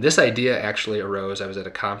 This idea actually arose, I was at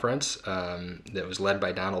a conference that was led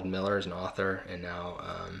by Donald Miller, as an author and now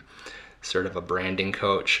sort of a branding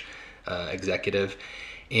coach, executive.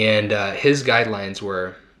 And his guidelines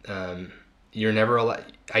were, you're never allowed,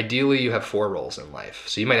 ideally you have 4 roles in life.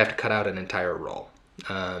 So you might have to cut out an entire role.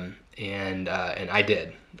 And I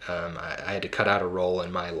did. I had to cut out a role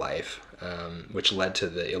in my life, which led to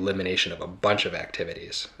the elimination of a bunch of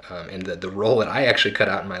activities. And the role that I actually cut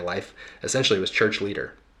out in my life essentially was church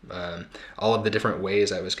leader. All of the different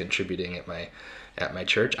ways I was contributing at my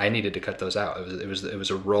church, I needed to cut those out. It was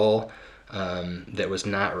a role that was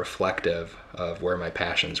not reflective of where my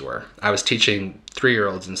passions were. I was teaching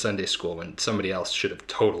 3-year-olds in Sunday school when somebody else should have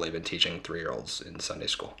totally been teaching 3-year-olds in Sunday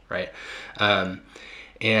school, right?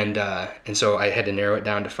 And so I had to narrow it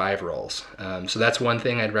down to 5 roles. So that's one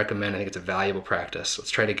thing I'd recommend. I think it's a valuable practice.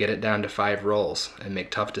 Let's try to get it down to 5 roles and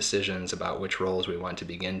make tough decisions about which roles we want to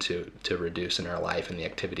begin to reduce in our life and the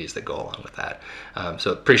activities that go along with that.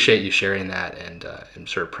 So appreciate you sharing that and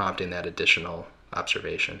sort of prompting that additional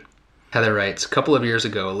observation. Heather writes, a couple of years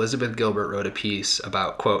ago, Elizabeth Gilbert wrote a piece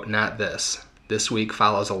about, quote, not this. This week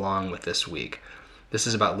follows along with this week. This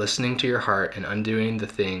is about listening to your heart and undoing the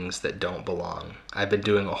things that don't belong. I've been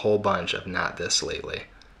doing a whole bunch of not this lately.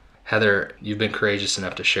 Heather, you've been courageous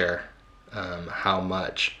enough to share how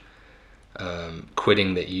much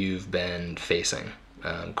quitting that you've been facing,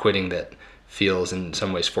 quitting that feels in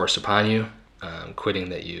some ways forced upon you, quitting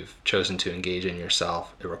that you've chosen to engage in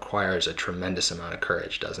yourself. It requires a tremendous amount of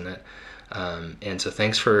courage, doesn't it? And so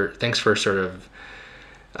thanks for sort of.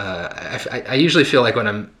 I usually feel like when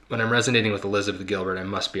I'm resonating with Elizabeth Gilbert, I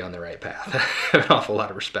must be on the right path. I have an awful lot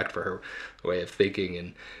of respect for her way of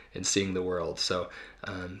thinking and seeing the world. So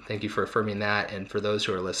thank you for affirming that. And for those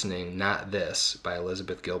who are listening, Not This by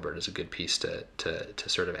Elizabeth Gilbert is a good piece to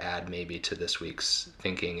sort of add maybe to this week's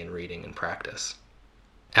thinking and reading and practice.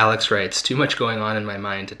 Alex writes, too much going on in my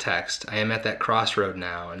mind to text. I am at that crossroad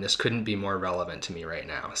now, and this couldn't be more relevant to me right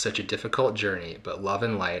now. Such a difficult journey, but love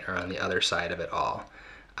and light are on the other side of it all.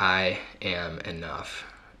 I am enough.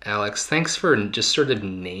 Alex, thanks for just sort of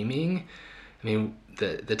naming. I mean,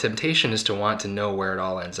 the temptation is to want to know where it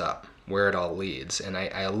all ends up, where it all leads. And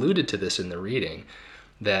I alluded to this in the reading,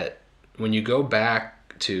 that when you go back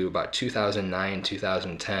to about 2009,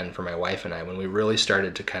 2010 for my wife and I, when we really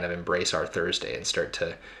started to kind of embrace our Thursday and start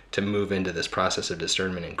to move into this process of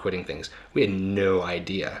discernment and quitting things, we had no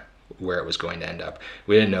idea where it was going to end up.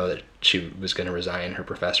 We didn't know that she was going to resign her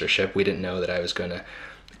professorship. We didn't know that I was going to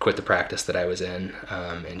quit the practice that I was in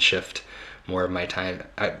and shift more of my time.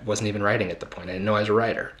 I wasn't even writing at the point. I didn't know I was a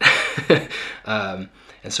writer. And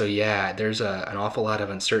so, yeah, there's an awful lot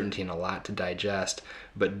of uncertainty and a lot to digest,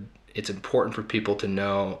 but it's important for people to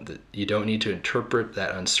know that you don't need to interpret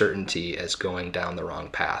that uncertainty as going down the wrong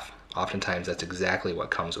path. Oftentimes, that's exactly what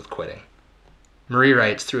comes with quitting. Marie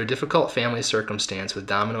writes, through a difficult family circumstance with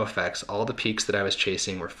domino effects, all the peaks that I was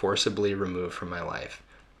chasing were forcibly removed from my life.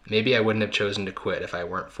 Maybe I wouldn't have chosen to quit if I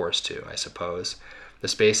weren't forced to, I suppose. The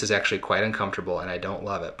space is actually quite uncomfortable and I don't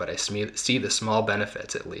love it, but I see the small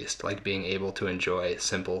benefits at least, like being able to enjoy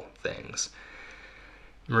simple things.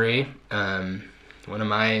 Marie, one of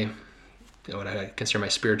my, what I consider my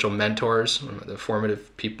spiritual mentors, one of the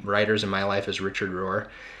formative writers in my life is Richard Rohr,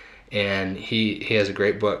 and he has a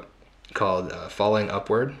great book called Falling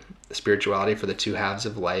Upward, Spirituality for the Two Halves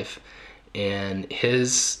of Life. And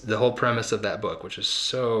the whole premise of that book, which is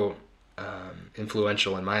so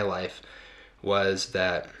influential in my life, was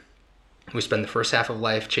that we spend the first half of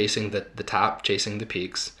life chasing the top, chasing the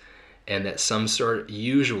peaks, and that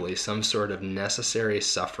usually some sort of necessary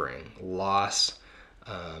suffering, loss,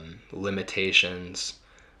 limitations,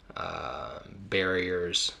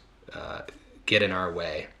 barriers get in our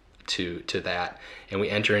way to that, and we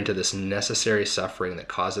enter into this necessary suffering that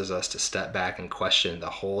causes us to step back and question the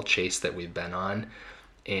whole chase that we've been on,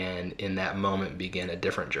 and in that moment begin a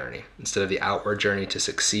different journey. Instead of the outward journey to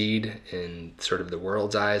succeed in sort of the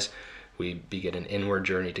world's eyes, we begin an inward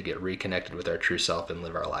journey to get reconnected with our true self and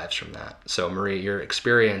live our lives from that. So Marie, your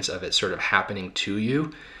experience of it sort of happening to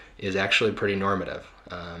you is actually pretty normative.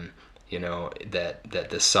 That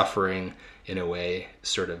the suffering in a way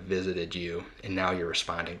sort of visited you and now you're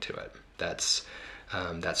responding to it. That's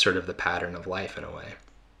sort of the pattern of life in a way.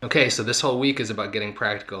 Okay, so this whole week is about getting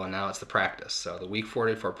practical, and now it's the practice. So the week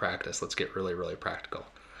 44 practice, let's get really, really practical.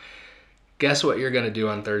 Guess what you're going to do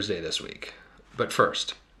on Thursday this week? But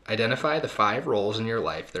first, identify the 5 roles in your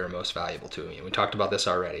life that are most valuable to you. We talked about this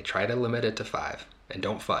already. Try to limit it to 5 and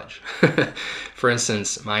don't fudge. For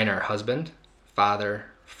instance, mine are husband, father,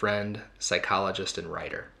 friend, psychologist, and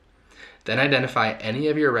writer. Then identify any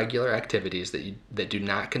of your regular activities that do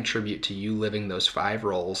not contribute to you living those 5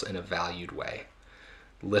 roles in a valued way.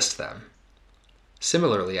 List them.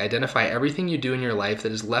 Similarly, identify everything you do in your life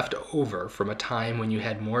that is left over from a time when you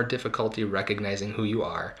had more difficulty recognizing who you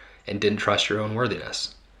are and didn't trust your own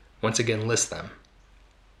worthiness. Once again, list them.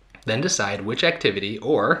 Then decide which activity,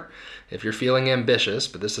 or if you're feeling ambitious,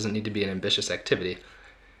 but this doesn't need to be an ambitious activity,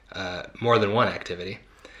 more than one activity,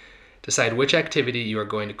 decide which activity you are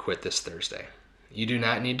going to quit this Thursday. You do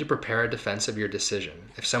not need to prepare a defense of your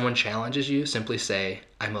decision. If someone challenges you, simply say,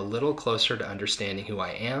 I'm a little closer to understanding who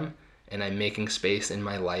I am, and I'm making space in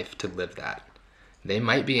my life to live that. They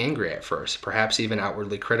might be angry at first, perhaps even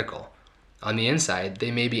outwardly critical. On the inside,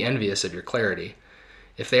 they may be envious of your clarity.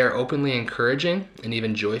 If they are openly encouraging and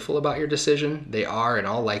even joyful about your decision, they are, in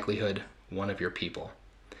all likelihood, one of your people.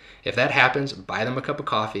 If that happens, buy them a cup of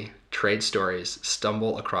coffee, trade stories,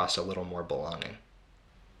 stumble across a little more belonging.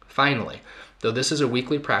 Finally, though this is a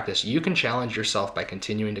weekly practice, you can challenge yourself by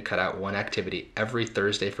continuing to cut out one activity every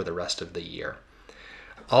Thursday for the rest of the year.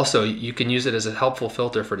 Also, you can use it as a helpful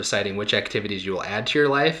filter for deciding which activities you will add to your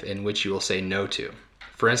life and which you will say no to.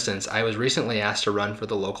 For instance, I was recently asked to run for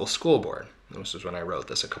the local school board. This was when I wrote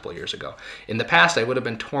this a couple years ago. In the past, I would have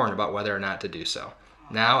been torn about whether or not to do so.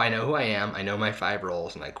 Now I know who I am, I know my 5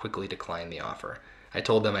 roles, and I quickly declined the offer. I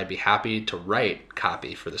told them I'd be happy to write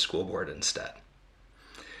copy for the school board instead.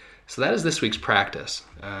 So that is this week's practice.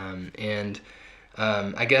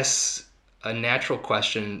 I guess a natural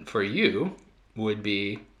question for you would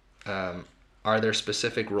be, are there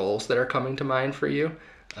specific roles that are coming to mind for you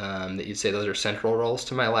that you'd say those are central roles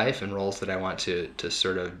to my life and roles that I want to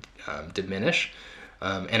sort of diminish?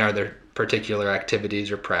 And are there particular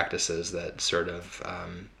activities or practices that sort of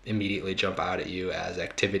immediately jump out at you as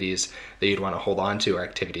activities that you'd want to hold on to or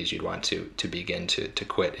activities you'd want to begin to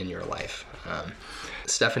quit in your life?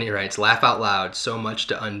 Stephanie writes, laugh out loud, so much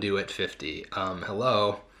to undo at 50.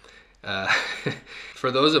 Hello.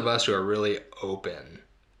 For those of us who are really open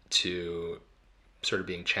to sort of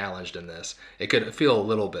being challenged in this, it could feel a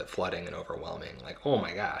little bit flooding and overwhelming. Like, oh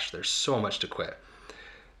my gosh, there's so much to quit.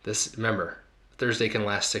 Remember, Thursday can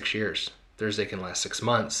last 6 years. Thursday can last 6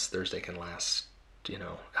 months. Thursday can last,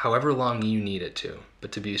 however long you need it to.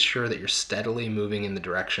 But to be sure that you're steadily moving in the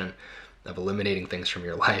direction of eliminating things from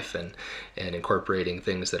your life and incorporating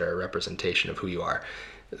things that are a representation of who you are.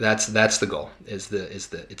 That's the goal. It's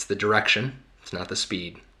the direction. It's not the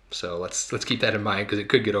speed. So let's keep that in mind because it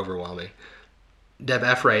could get overwhelming. Deb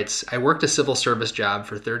F writes, I worked a civil service job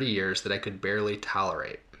for 30 years that I could barely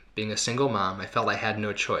tolerate. Being a single mom, I felt I had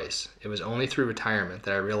no choice. It was only through retirement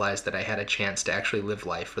that I realized that I had a chance to actually live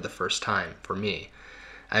life for the first time, for me.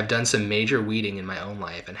 I've done some major weeding in my own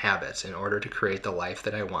life and habits in order to create the life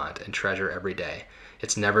that I want and treasure every day.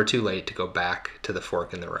 It's never too late to go back to the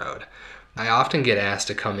fork in the road. I often get asked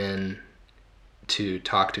to come in to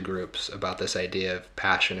talk to groups about this idea of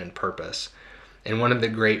passion and purpose. And one of the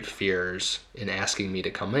great fears in asking me to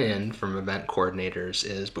come in from event coordinators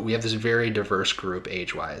is, but we have this very diverse group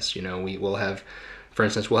age-wise. We'll have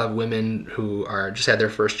women who are just had their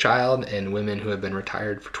first child and women who have been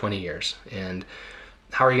retired for 20 years. And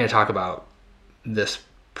how are you going to talk about this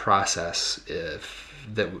process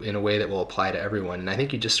in a way that will apply to everyone? And I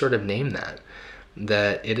think you just sort of name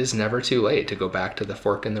that it is never too late to go back to the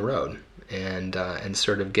fork in the road and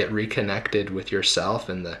sort of get reconnected with yourself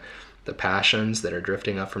and the passions that are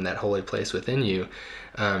drifting up from that holy place within you.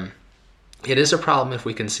 It is a problem if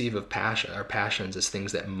we conceive of our passions as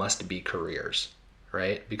things that must be careers,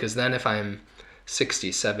 right? Because then if I'm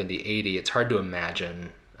 60, 70, 80, it's hard to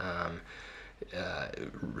imagine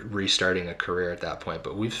restarting a career at that point.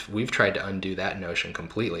 But we've tried to undo that notion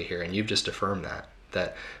completely here, and you've just affirmed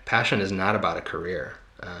that passion is not about a career.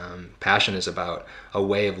 Passion is about a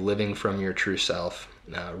way of living from your true self,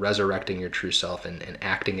 resurrecting your true self and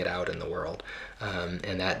acting it out in the world. And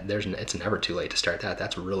it's never too late to start that.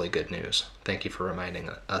 That's really good news. Thank you for reminding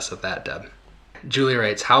us of that, Deb. Julie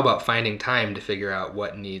writes, how about finding time to figure out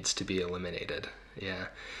what needs to be eliminated? Yeah.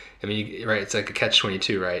 I mean, right, it's like a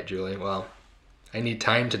catch-22, right, Julie? Well, I need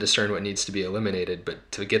time to discern what needs to be eliminated,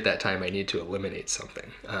 but to get that time, I need to eliminate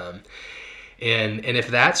something. And if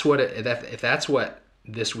that's what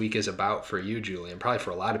this week is about for you, Julie, and probably for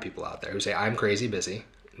a lot of people out there who say, I'm crazy busy.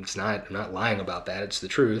 I'm not lying about that. It's the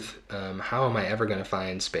truth. How am I ever going to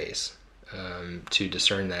find space to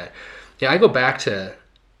discern that? Yeah, I go back to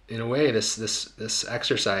in a way, this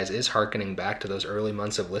exercise is hearkening back to those early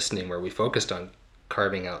months of listening where we focused on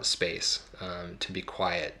carving out space, to be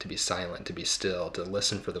quiet, to be silent, to be still, to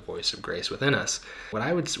listen for the voice of grace within us. What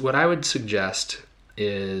I would suggest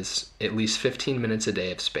is at least 15 minutes a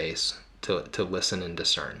day of space to listen and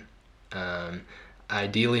discern.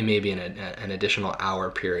 Ideally, maybe an additional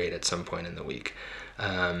hour period at some point in the week.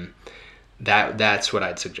 That's what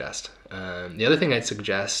I'd suggest. The other thing I'd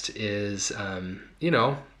suggest is,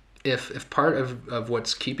 if part of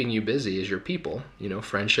what's keeping you busy is your people,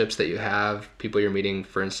 friendships that you have, people you're meeting,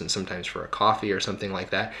 for instance, sometimes for a coffee or something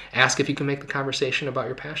like that, ask if you can make the conversation about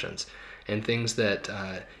your passions and things that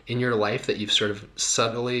in your life that you've sort of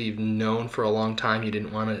you've known for a long time you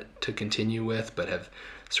didn't want to continue with, but have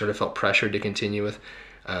sort of felt pressured to continue with.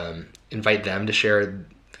 Invite them to share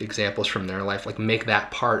examples from their life, like make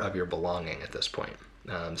that part of your belonging at this point.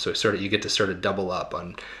 So you get to sort of double up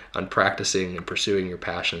on practicing and pursuing your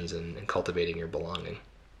passions and cultivating your belonging.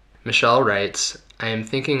 Michelle writes, I am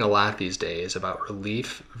thinking a lot these days about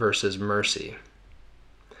relief versus mercy.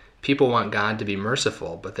 People want God to be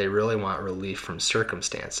merciful, but they really want relief from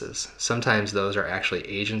circumstances. Sometimes those are actually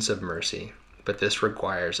agents of mercy, but this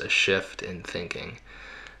requires a shift in thinking.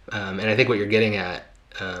 And I think what you're getting at,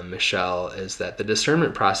 Michelle, is that the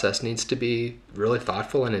discernment process needs to be really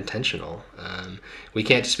thoughtful and intentional. We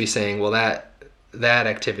can't just be saying, well, that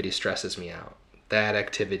activity stresses me out. That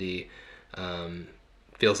activity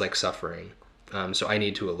feels like suffering. So I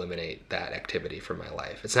need to eliminate that activity from my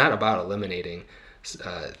life. It's not about eliminating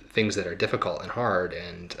things that are difficult and hard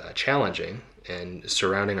and challenging, and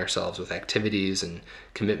surrounding ourselves with activities and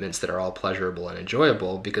commitments that are all pleasurable and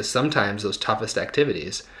enjoyable, because sometimes those toughest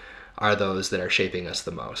activities are those that are shaping us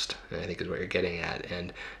the most, I think is what you're getting at.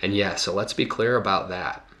 And yeah, so let's be clear about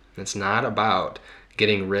that. It's not about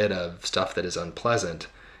getting rid of stuff that is unpleasant.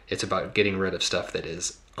 It's about getting rid of stuff that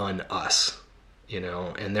is un-us,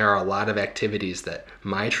 and there are a lot of activities that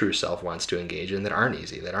my true self wants to engage in that aren't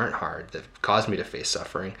easy, that aren't hard, that cause me to face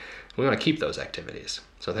suffering. We want to keep those activities.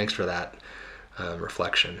 So thanks for that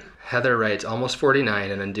reflection. Heather writes, almost 49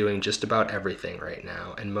 and I'm doing just about everything right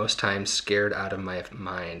now, and most times scared out of my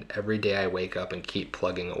mind. Every day I wake up and keep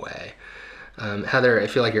plugging away. Heather, I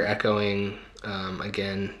feel like you're echoing,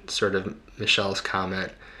 again, sort of Michelle's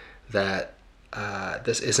comment that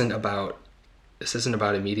this isn't about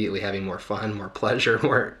immediately having more fun, more pleasure,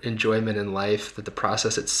 more enjoyment in life, that the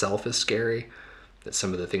process itself is scary, that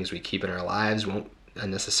some of the things we keep in our lives won't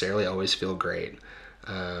necessarily always feel great.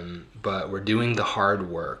 But we're doing the hard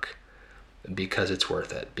work because it's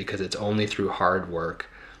worth it, because it's only through hard work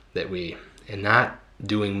and not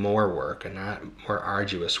doing more work and not more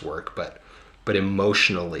arduous work, but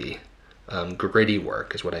emotionally gritty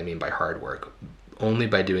work is what I mean by hard work. Only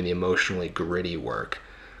by doing the emotionally gritty work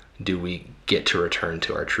do we get to return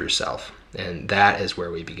to our true self. And that is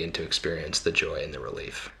where we begin to experience the joy and the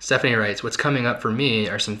relief. Stephanie writes, what's coming up for me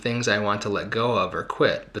are some things I want to let go of or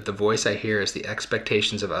quit, but the voice I hear is the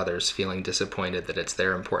expectations of others, feeling disappointed that it's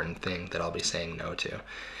their important thing that I'll be saying no to.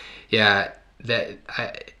 Yeah,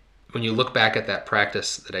 when you look back at that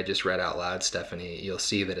practice that I just read out loud, Stephanie, you'll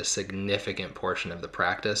see that a significant portion of the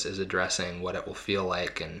practice is addressing what it will feel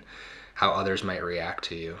like and how others might react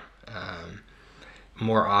to you.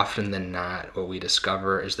 More often than not, what we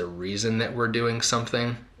discover is the reason that we're doing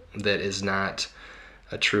something that is not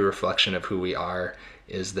a true reflection of who we are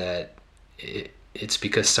is that it's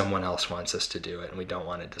because someone else wants us to do it and we don't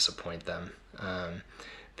want to disappoint them.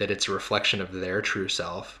 That it's a reflection of their true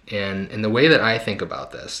self. And the way that I think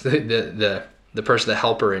about this, the person, the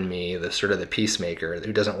helper in me, the sort of the peacemaker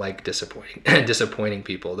who doesn't like disappointing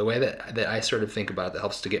people, the way that I sort of think about it that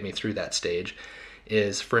helps to get me through that stage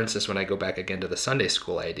is, for instance, when I go back again to the Sunday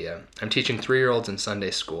school idea. I'm teaching 3-year-olds in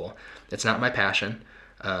Sunday school. It's not my passion.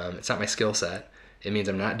 It's not my skill set. It means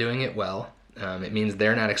I'm not doing it well. It means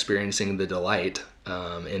they're not experiencing the delight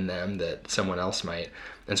in them that someone else might.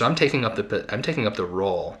 And so I'm taking up the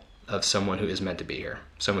role of someone who is meant to be here,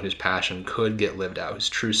 someone whose passion could get lived out, whose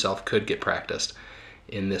true self could get practiced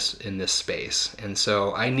in this space. And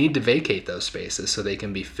so I need to vacate those spaces so they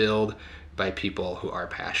can be filled by people who are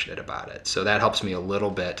passionate about it. So that helps me a little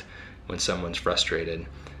bit when someone's frustrated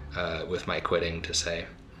with my quitting, to say,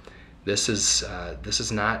 this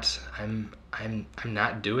is not, I'm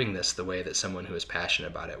not doing this the way that someone who is passionate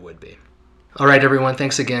about it would be. All right, everyone,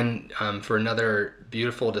 thanks again for another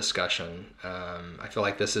beautiful discussion. I feel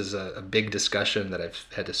like this is a big discussion that I've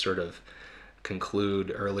had to sort of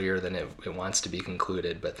conclude earlier than it wants to be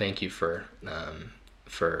concluded, but thank you for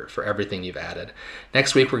everything you've added.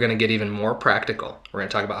 Next week, we're going to get even more practical. We're going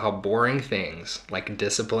to talk about how boring things like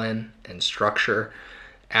discipline and structure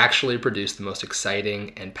actually produce the most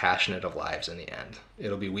exciting and passionate of lives in the end.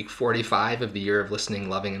 It'll be week 45 of the year of listening,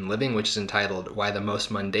 loving, and living, which is entitled Why the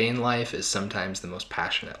Most Mundane Life is Sometimes the Most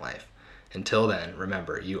Passionate Life. Until then,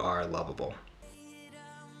 remember, you are lovable.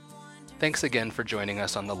 Thanks again for joining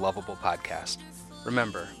us on the Loveable Podcast.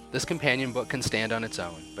 Remember, this companion book can stand on its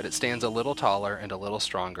own, but it stands a little taller and a little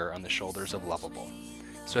stronger on the shoulders of Loveable.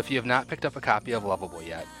 So if you have not picked up a copy of Loveable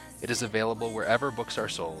yet, it is available wherever books are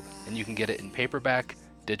sold, and you can get it in paperback,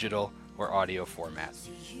 digital, or audio format.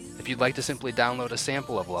 If you'd like to simply download a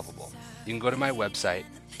sample of Loveable, you can go to my website,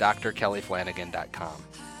 drkellyflanagan.com.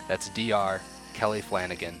 That's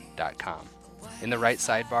drkellyflanagan.com. In the right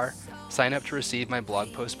sidebar, sign up to receive my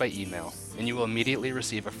blog post by email, and you will immediately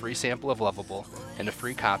receive a free sample of Loveable and a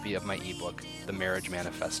free copy of my ebook, The Marriage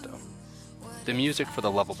Manifesto. The music for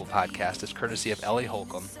the Loveable Podcast is courtesy of Ellie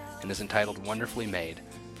Holcomb and is entitled Wonderfully Made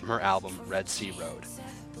from her album Red Sea Road.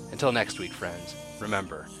 Until next week, friends,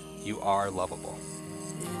 remember, you are lovable.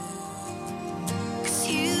 'Cause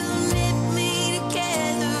you